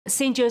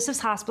St. Joseph's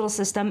Hospital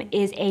System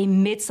is a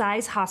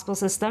mid-sized hospital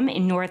system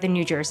in northern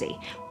New Jersey.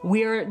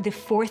 We're the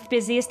 4th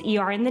busiest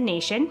ER in the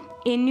nation.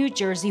 In New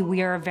Jersey,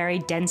 we are a very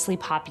densely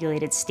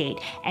populated state.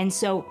 And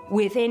so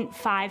within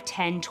 5,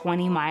 10,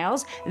 20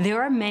 miles,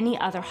 there are many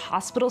other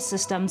hospital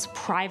systems,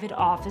 private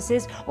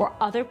offices, or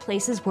other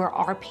places where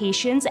our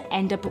patients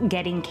end up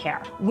getting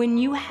care. When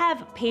you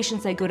have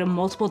patients that go to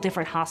multiple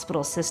different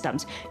hospital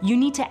systems, you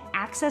need to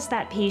access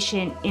that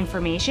patient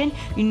information.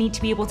 You need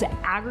to be able to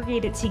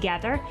aggregate it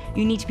together.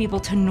 You need to be able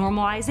to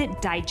normalize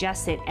it,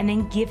 digest it, and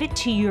then give it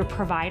to your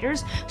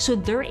providers so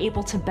they're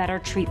able to better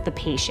treat the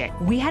patient.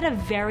 We had a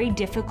very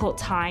difficult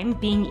time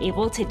being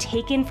able to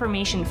take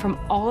information from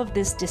all of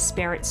these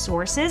disparate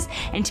sources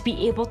and to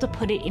be able to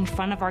put it in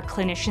front of our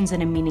clinicians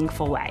in a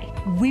meaningful way.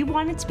 We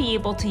wanted to be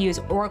able to use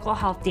Oracle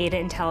Health Data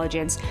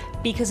Intelligence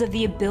because of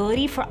the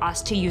ability for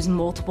us to use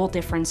multiple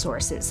different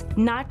sources,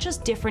 not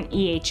just different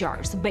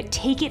EHRs, but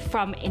take it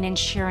from an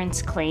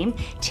insurance claim,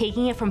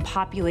 taking it from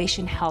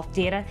population health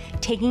data,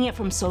 taking it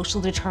from social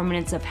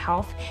determinants of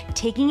health,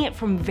 taking it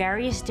from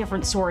various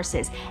different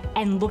sources,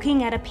 and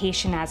looking at a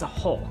patient as a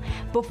whole.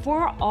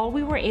 Before, all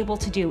we were able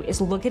to do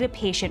is look at a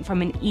patient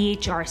from an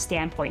EHR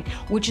standpoint,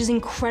 which is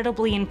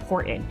incredibly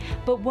important.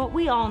 But what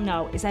we all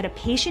know is that a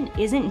patient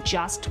isn't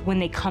just when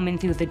they come in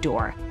through the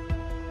door.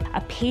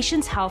 A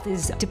patient's health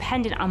is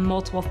dependent on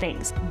multiple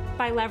things.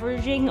 By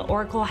leveraging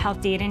Oracle Health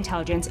Data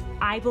Intelligence,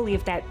 I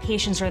believe that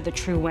patients are the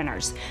true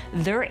winners.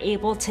 They're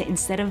able to,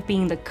 instead of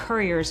being the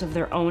couriers of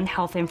their own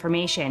health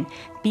information,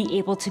 be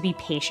able to be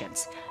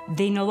patients.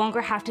 They no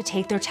longer have to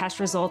take their test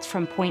results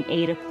from point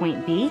A to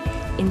point B.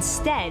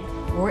 Instead,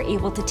 we're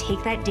able to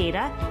take that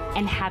data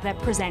and have that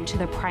present to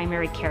the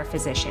primary care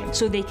physician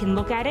so they can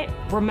look at it,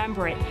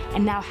 remember it,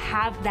 and now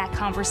have that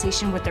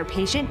conversation with their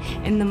patient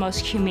in the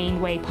most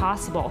humane way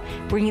possible,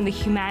 bringing the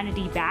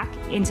humanity back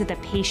into the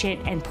patient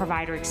and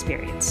provider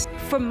experience.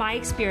 From my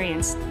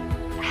experience,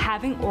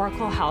 having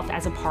Oracle Health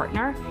as a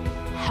partner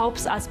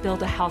helps us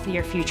build a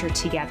healthier future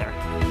together.